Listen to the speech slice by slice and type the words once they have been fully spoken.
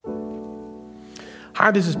Hi,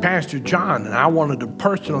 this is Pastor John, and I wanted to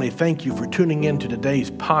personally thank you for tuning in to today's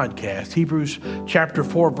podcast. Hebrews chapter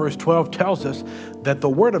 4, verse 12 tells us that the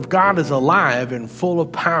Word of God is alive and full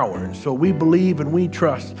of power. And so we believe and we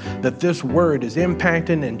trust that this Word is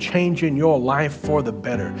impacting and changing your life for the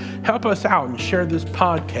better. Help us out and share this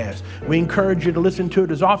podcast. We encourage you to listen to it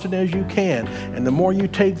as often as you can. And the more you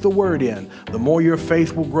take the Word in, the more your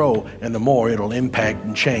faith will grow and the more it'll impact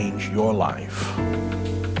and change your life.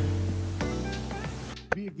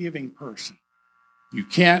 Be a giving person. You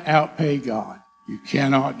can't outpay God. You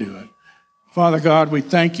cannot do it. Father God, we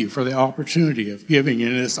thank you for the opportunity of giving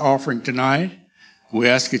in this offering tonight. We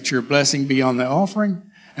ask that your blessing be on the offering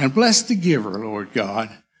and bless the giver, Lord God.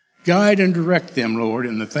 Guide and direct them, Lord,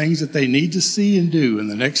 in the things that they need to see and do in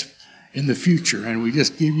the future. And we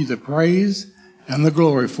just give you the praise and the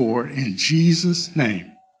glory for it in Jesus'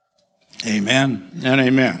 name. Amen and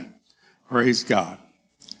amen. Praise God.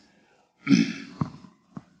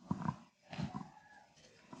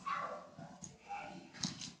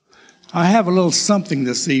 I have a little something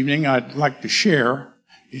this evening I'd like to share.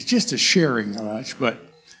 It's just a sharing lunch, but,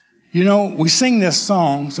 you know, we sing this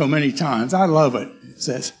song so many times. I love it. It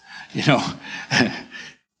says, you know,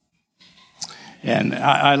 and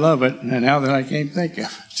I love it, and now that I can't think of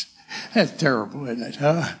it. That's terrible, isn't it?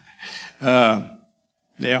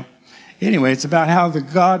 Yeah. Anyway, it's about how the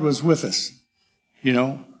God was with us. You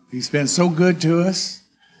know, he's been so good to us,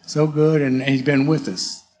 so good, and he's been with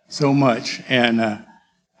us so much. And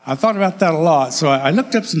I thought about that a lot, so I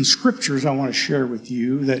looked up some scriptures I want to share with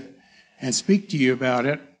you and speak to you about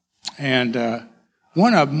it. And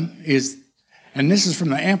one of them is, and this is from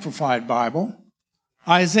the Amplified Bible,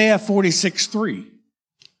 Isaiah 46:3.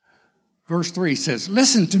 Verse 3 says,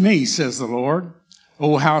 "Listen to me, says the Lord,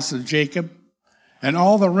 O house of Jacob, and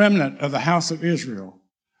all the remnant of the house of Israel,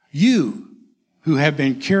 you who have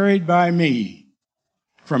been carried by me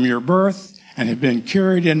from your birth and have been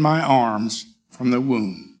carried in my arms from the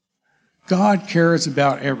womb." God cares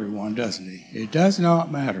about everyone, doesn't he? It does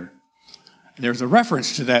not matter. There's a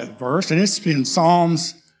reference to that verse, and it's in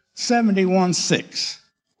Psalms 71:6.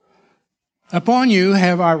 "Upon you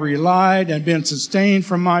have I relied and been sustained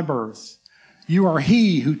from my birth. You are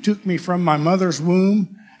he who took me from my mother's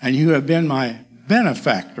womb, and you have been my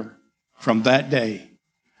benefactor from that day.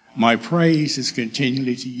 My praise is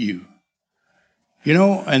continually to you." You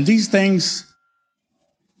know, and these things,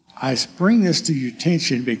 I bring this to your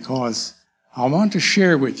attention because I want to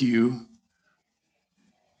share with you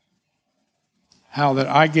how that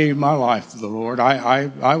I gave my life to the Lord.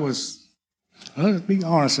 I was, let's be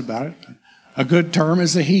honest about it, a good term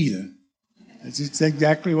is a heathen. It's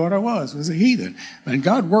exactly what I was a heathen. And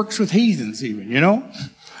God works with heathens even, you know.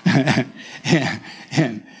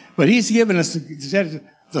 But he's given us,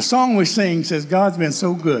 the song we sing says God's been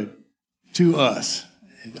so good to us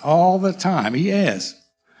all the time. He has.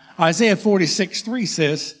 Isaiah 46:3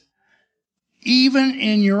 says, "Even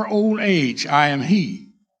in your old age I am he,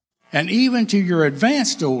 and even to your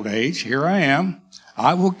advanced old age, here I am,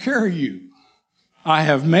 I will carry you. I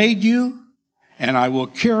have made you, and I will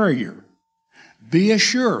carry you. Be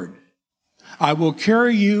assured, I will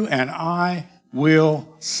carry you, and I will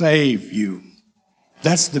save you."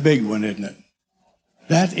 That's the big one, isn't it?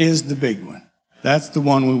 That is the big one. That's the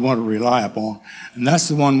one we want to rely upon, and that's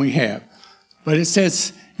the one we have. But it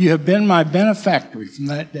says, "You have been my benefactor from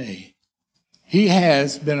that day." He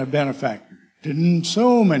has been a benefactor to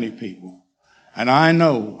so many people. And I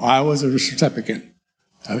know I was a recipient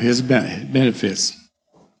of his benefits.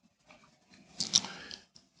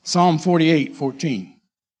 Psalm 48:14.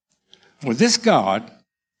 "For this God,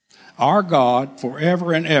 our God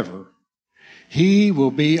forever and ever, he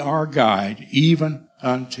will be our guide even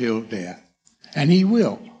until death." And he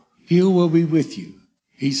will. He will be with you.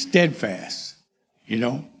 He's steadfast, you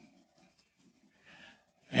know.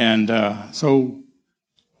 And so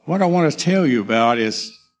what I want to tell you about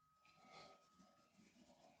is,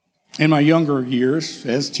 in my younger years,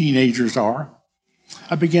 as teenagers are,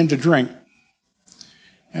 I began to drink.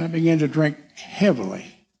 And I began to drink heavily.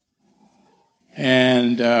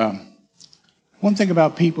 And one thing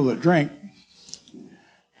about people that drink,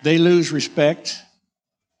 they lose respect.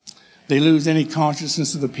 They lose any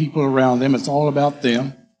consciousness of the people around them. It's all about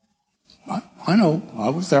them. I know, I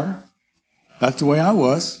was there. That's the way I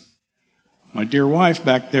was. My dear wife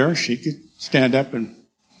back there, she could stand up and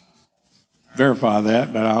verify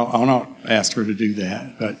that, but I'll not ask her to do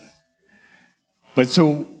that. But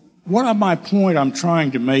so my point I'm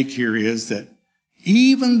trying to make here is that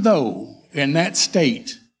even though in that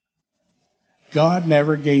state, God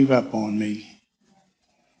never gave up on me,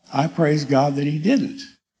 I praise God that he didn't.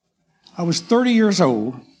 I was 30 years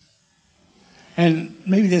old, And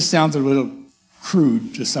maybe this sounds a little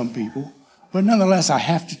crude to some people, but nonetheless, I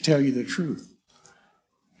have to tell you the truth.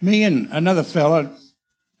 Me and another fella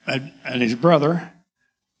and his brother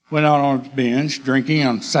went out on a binge drinking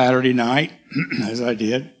on Saturday night, as I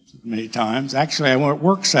did many times. Actually, I went to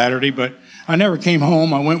work Saturday, but I never came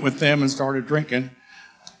home. I went with them and started drinking.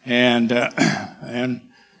 And of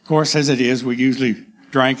course, as it is, we usually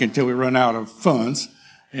drank until we run out of funds.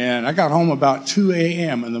 And I got home about 2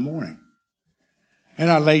 a.m. in the morning. And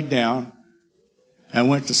I laid down and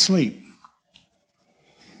went to sleep.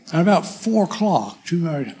 And about 4 o'clock,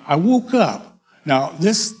 I woke up. Now,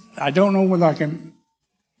 I don't know whether I can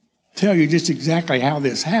tell you just exactly how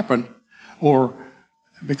this happened, or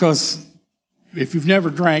because if you've never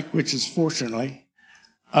drank, which is fortunately,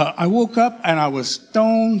 I woke up and I was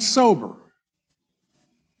stone sober.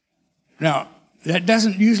 Now, that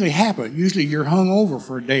doesn't usually happen. Usually you're hung over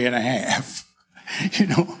for a day and a half,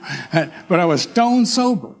 But I was stone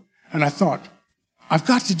sober, and I thought, I've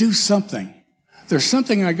got to do something. There's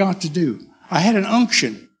something I got to do. I had an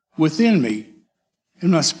unction within me,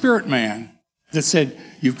 in my spirit man, that said,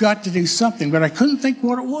 you've got to do something, but I couldn't think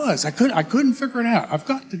what it was. I couldn't figure it out. I've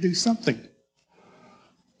got to do something.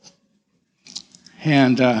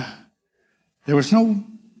 And there was no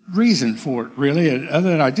reason for it, really,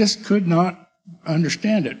 other than I just could not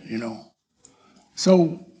understand it,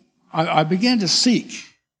 So I began to seek.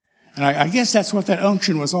 And I guess that's what that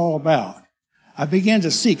unction was all about. I began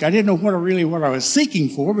to seek. I didn't know what I was seeking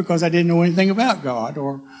for, because I didn't know anything about God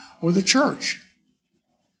or the church.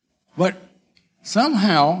 But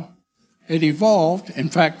somehow it evolved. In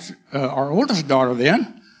fact, our oldest daughter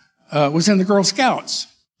then was in the Girl Scouts.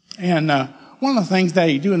 And one of the things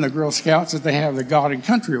they do in the Girl Scouts is they have the God and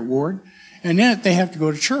Country Award. And in it, they have to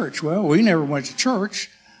go to church. Well, we never went to church.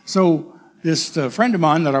 So this friend of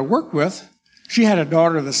mine that I worked with, she had a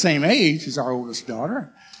daughter the same age as our oldest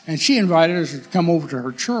daughter. And she invited us to come over to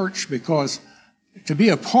her church, because to be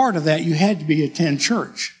a part of that, you had to attend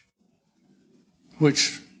church.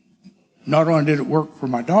 Which not only did it work for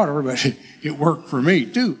my daughter, but it worked for me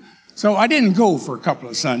too. So I didn't go for a couple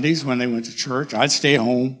of Sundays when they went to church. I'd stay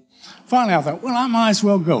home. Finally, I thought, well, I might as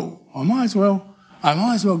well go. I might as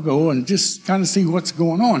well go and just kind of see what's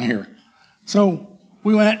going on here. So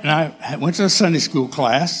we went, and I went to a Sunday school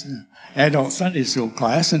class, adult Sunday school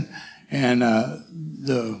class, and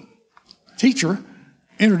the teacher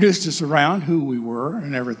introduced us around who we were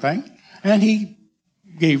and everything, and he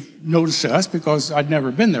gave notice to us because I'd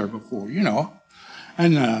never been there before,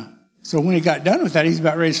 And so when he got done with that, he's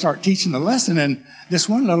about ready to start teaching the lesson, and this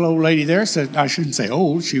one little old lady there said, I shouldn't say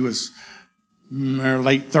old, she was in her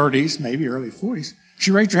late 30s, maybe early 40s. She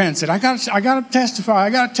raised her hand and said, I got to testify.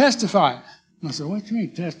 And I said, what do you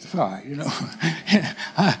mean testify?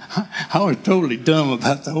 I was totally dumb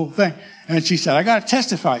about the whole thing. And she said, I got to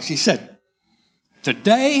testify. She said,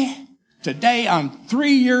 today I'm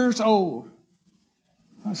 3 years old.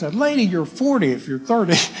 I said, lady, you're 40 if you're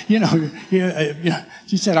 30.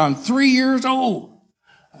 She said, I'm 3 years old.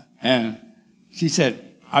 And she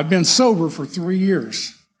said, I've been sober for 3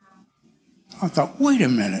 years. I thought, wait a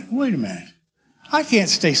minute. I can't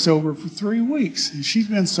stay sober for 3 weeks. And she's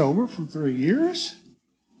been sober for 3 years?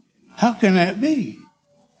 How can that be?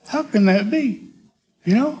 Got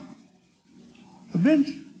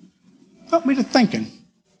me to thinking.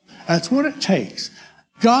 That's what it takes.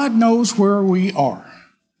 God knows where we are.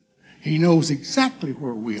 He knows exactly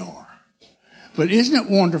where we are. But isn't it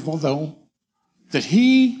wonderful, though, that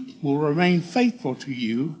He will remain faithful to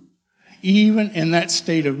you even in that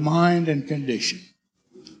state of mind and condition?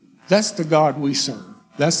 That's the God we serve.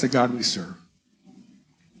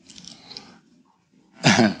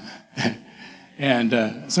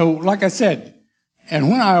 And so, like I said, and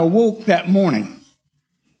when I awoke that morning,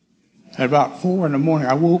 at about 4 in the morning,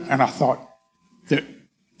 I woke and I thought,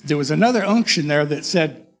 there was another unction there that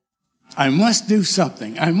said, I must do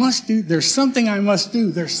something. There's something I must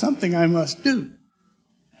do.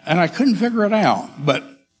 And I couldn't figure it out, but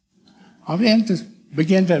I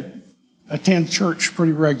began to attend church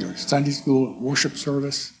pretty regularly, Sunday school, worship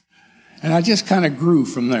service, and I just kind of grew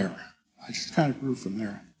from there.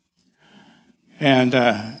 And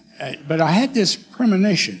but I had this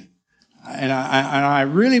premonition, and I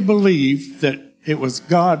really believe that it was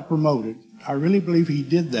God promoted. I really believe He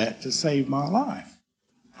did that to save my life.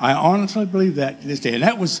 I honestly believe that to this day. And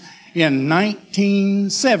that was in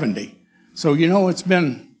 1970. So, it's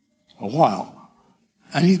been a while.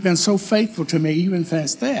 And He's been so faithful to me even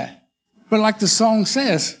since that. But like the song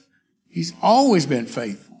says, He's always been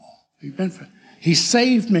faithful. He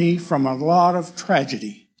saved me from a lot of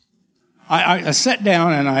tragedy. I sat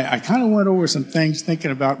down and I kind of went over some things thinking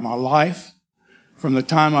about my life. from the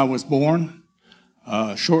time I was born.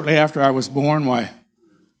 Shortly after I was born, my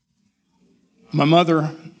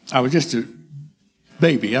mother, I was just a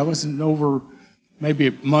baby. I wasn't over maybe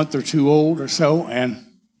a month or two old or so, and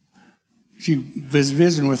she was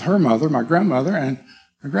visiting with her mother, my grandmother, and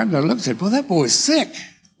my grandmother looked and said, well, that boy's sick.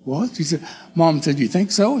 Well, she said, Mom said, you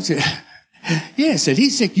think so? I said, yeah, I said,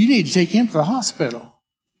 he's sick. You need to take him to the hospital.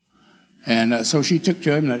 And so she took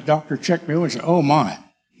to him, and the doctor checked me over and said, oh, my.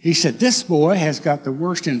 He said, this boy has got the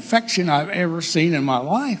worst infection I've ever seen in my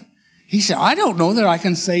life. He said, I don't know that I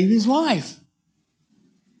can save his life.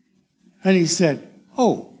 And he said,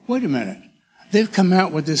 oh, wait a minute. They've come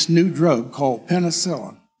out with this new drug called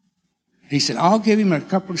penicillin. He said, I'll give him a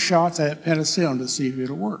couple of shots of that penicillin to see if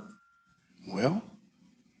it'll work. Well,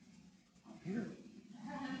 I'm here.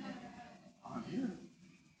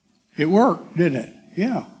 It worked, didn't it?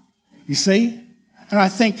 Yeah. You see? And I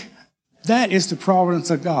think that is the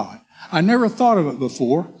providence of God. I never thought of it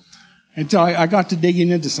before until I got to digging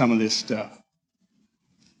into some of this stuff.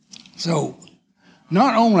 So,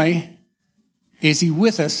 not only is he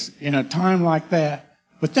with us in a time like that,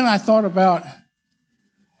 but then I thought about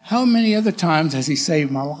how many other times has he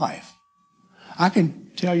saved my life? I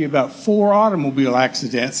can tell you about 4 automobile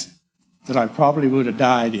accidents that I probably would have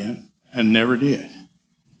died in and never did.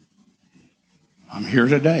 I'm here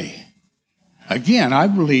today. Again, I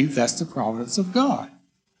believe that's the providence of God.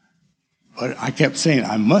 But I kept saying,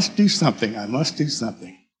 I must do something. I must do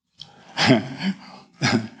something.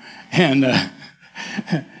 And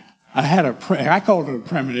I had I called it a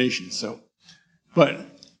premonition. But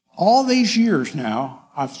all these years now,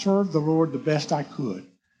 I've served the Lord the best I could,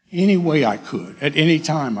 any way I could, at any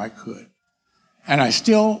time I could. And I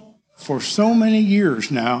still, for so many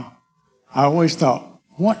years now, I always thought,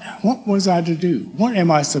 what was I to do? What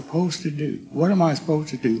am I supposed to do? What am I supposed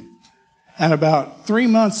to do? And about 3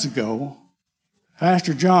 months ago,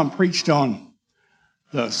 Pastor John preached on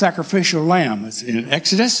the sacrificial lamb. It's in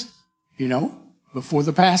Exodus, before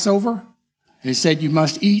the Passover. He said you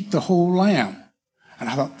must eat the whole lamb. And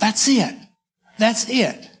I thought, that's it. That's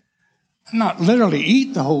it. Not literally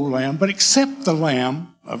eat the whole lamb, but accept the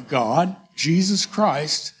Lamb of God, Jesus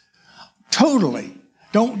Christ, totally.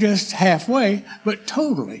 Don't just halfway, but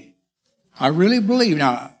totally. I really believe.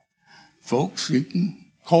 Now, folks, you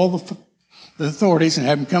can call the authorities and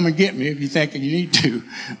have them come and get me if you think you need to.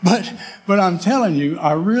 But I'm telling you,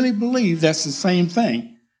 I really believe that's the same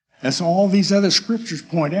thing. As all these other scriptures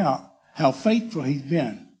point out, how faithful he's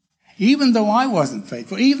been. Even though I wasn't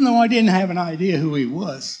faithful, even though I didn't have an idea who he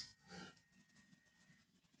was.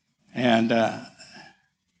 And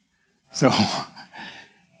so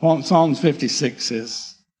Psalms 56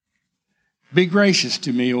 says, be gracious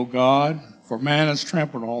to me, O God, for man has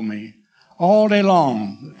trampled on me. All day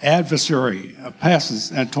long, the adversary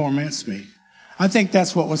passes and torments me. I think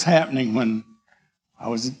that's what was happening when I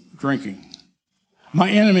was drinking. My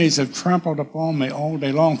enemies have trampled upon me all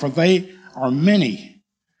day long, for they are many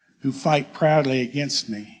who fight proudly against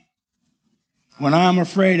me. When I am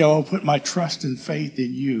afraid, I will put my trust and faith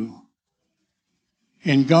in you.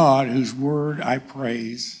 In God, whose word I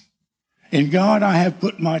praise. In God I have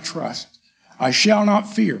put my trust. I shall not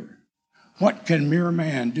fear. What can mere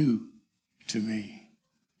man do to me?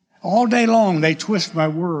 All day long they twist my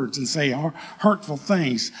words and say hurtful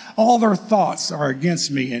things. All their thoughts are against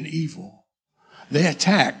me and evil. They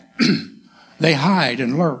attack. They hide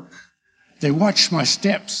and lurk. They watch my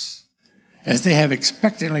steps as they have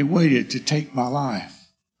expectantly waited to take my life.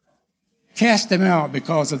 Cast them out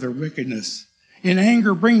because of their wickedness. In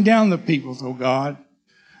anger, bring down the peoples, O God.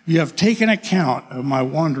 You have taken account of my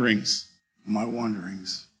wanderings.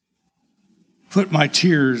 Put my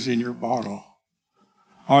tears in your bottle.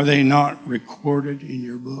 Are they not recorded in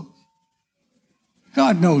your book?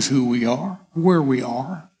 God knows who we are, where we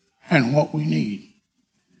are, and what we need.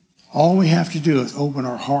 All we have to do is open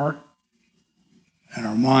our heart and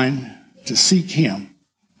our mind to seek him,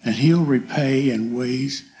 and he'll repay in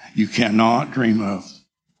ways you cannot dream of.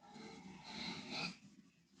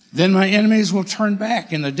 Then my enemies will turn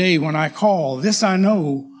back in the day when I call. This I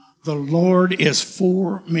know, the Lord is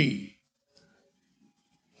for me.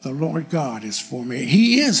 The Lord God is for me.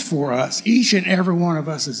 He is for us, each and every one of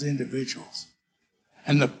us as individuals.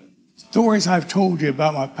 And the stories I've told you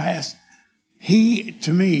about my past, he,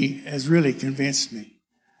 to me, has really convinced me.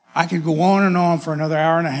 I could go on and on for another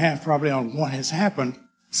hour and a half probably on what has happened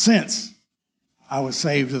since I was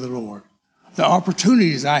saved to the Lord. The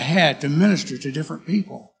opportunities I had to minister to different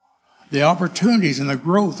people. The opportunities and the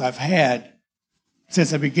growth I've had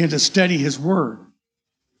since I began to study his word.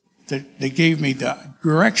 That gave me the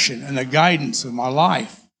direction and the guidance of my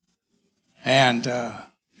life. And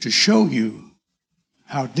to show you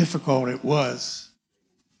how difficult it was.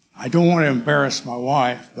 I don't want to embarrass my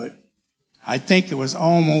wife, but I think it was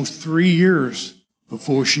almost 3 years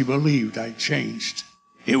before she believed I'd changed.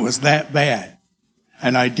 It was that bad.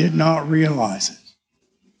 And I did not realize it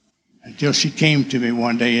until she came to me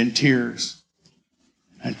one day in tears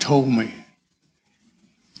and told me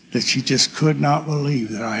that she just could not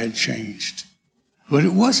believe that I had changed. But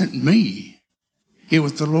it wasn't me. It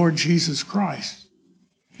was the Lord Jesus Christ.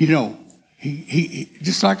 You know, he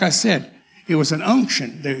just like I said, it was an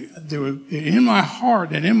unction. There was, in my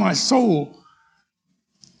heart and in my soul,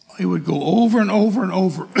 it would go over and over and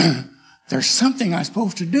over. There's something I'm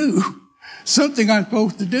supposed to do. Something I'm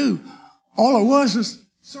supposed to do. All it was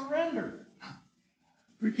surrender.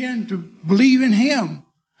 Begin to believe in Him.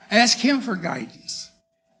 Ask Him for guidance.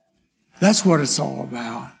 That's what it's all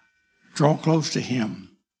about. Draw close to Him.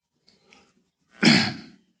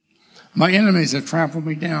 My enemies have trampled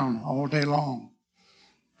me down all day long,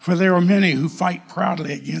 for there are many who fight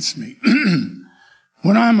proudly against me.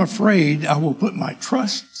 When I'm afraid, I will put my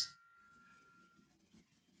trust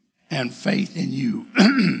and faith in you.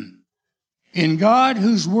 In God,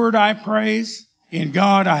 whose word I praise, in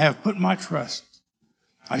God I have put my trust.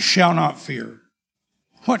 I shall not fear.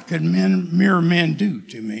 What could mere men do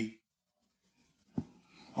to me?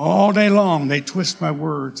 All day long they twist my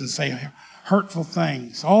words and say hurtful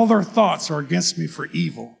things. All their thoughts are against me for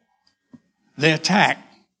evil. They attack.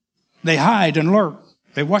 They hide and lurk.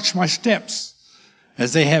 They watch my steps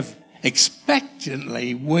as they have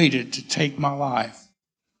expectantly waited to take my life.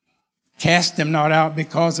 Cast them not out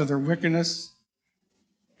because of their wickedness.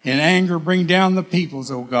 In anger bring down the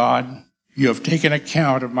peoples, O God. You have taken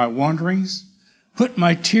account of my wanderings. Put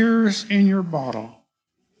my tears in your bottle.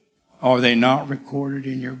 Are they not recorded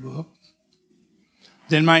in your book?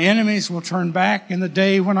 Then my enemies will turn back in the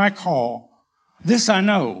day when I call. This I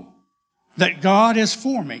know, that God is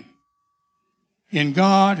for me. In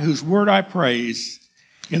God, whose word I praise.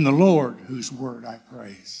 In the Lord, whose word I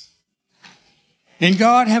praise. In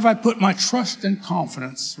God have I put my trust and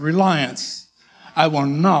confidence, reliance. I will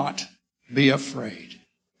not be afraid.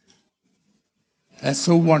 That's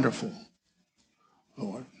so wonderful,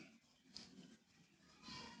 Lord.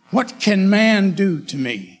 What can man do to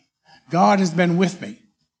me? God has been with me.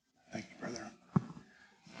 Thank you, brother.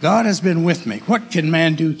 God has been with me. What can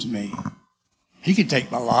man do to me? He could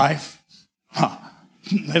take my life.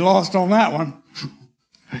 They lost on that one.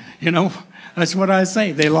 You know, that's what I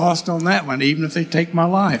say. They lost on that one, even if they take my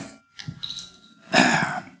life.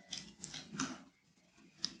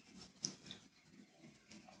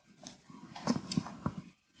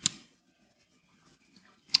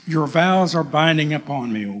 Your vows are binding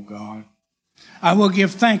upon me, O God. I will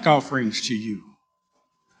give thank offerings to you,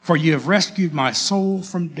 for you have rescued my soul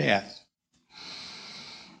from death.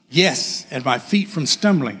 Yes, and my feet from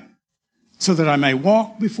stumbling, so that I may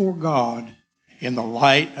walk before God in the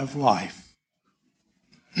light of life.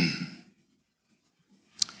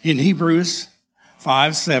 In Hebrews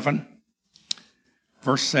 5:7,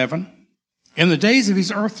 verse 7, in the days of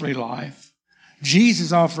his earthly life,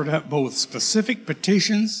 Jesus offered up both specific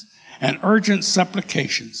petitions and urgent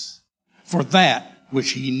supplications for that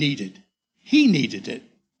which he needed. He needed it.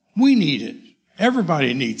 We need it.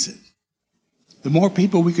 Everybody needs it. The more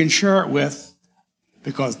people we can share it with,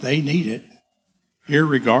 because they need it,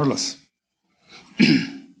 irregardless.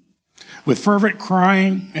 With fervent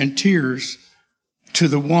crying and tears to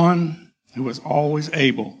the one who was always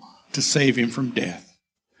able to save him from death.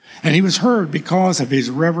 And he was heard because of his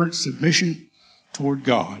reverent submission toward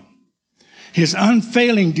God, his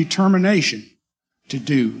unfailing determination to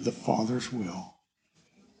do the Father's will.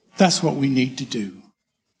 That's what we need to do.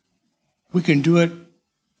 We can do it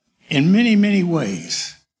in many, many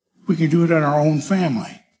ways. We can do it in our own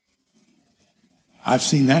family. I've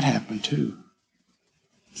seen that happen too.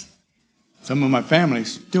 Some of my family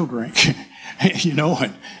still drink, you know,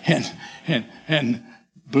 and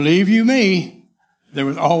believe you me, there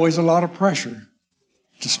was always a lot of pressure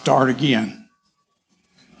to start again.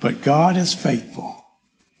 But God is faithful.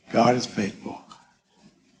 God is faithful.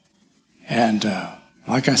 And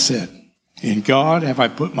like I said, in God have I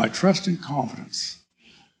put my trust and confidence.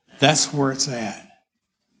 That's where it's at.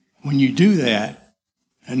 When you do that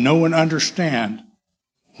and know and understand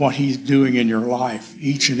what he's doing in your life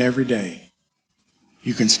each and every day,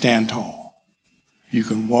 you can stand tall. You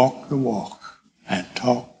can walk the walk and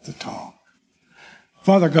talk the talk.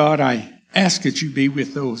 Father God, I ask that you be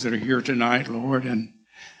with those that are here tonight, Lord,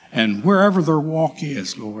 and wherever their walk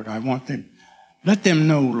is, Lord, I want them, let them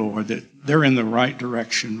know, Lord, that they're in the right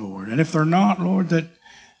direction, Lord. And if they're not, Lord, that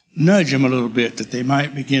nudge them a little bit, that they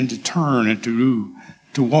might begin to turn and to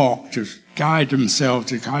to walk, to guide themselves,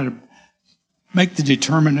 to kind of make the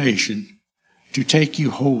determination to take you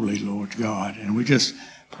wholly, Lord God. And we just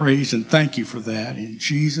praise and thank you for that in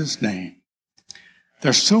Jesus' name.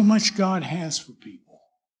 There's so much God has for people,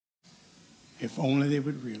 if only they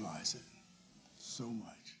would realize it. So much.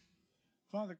 Father.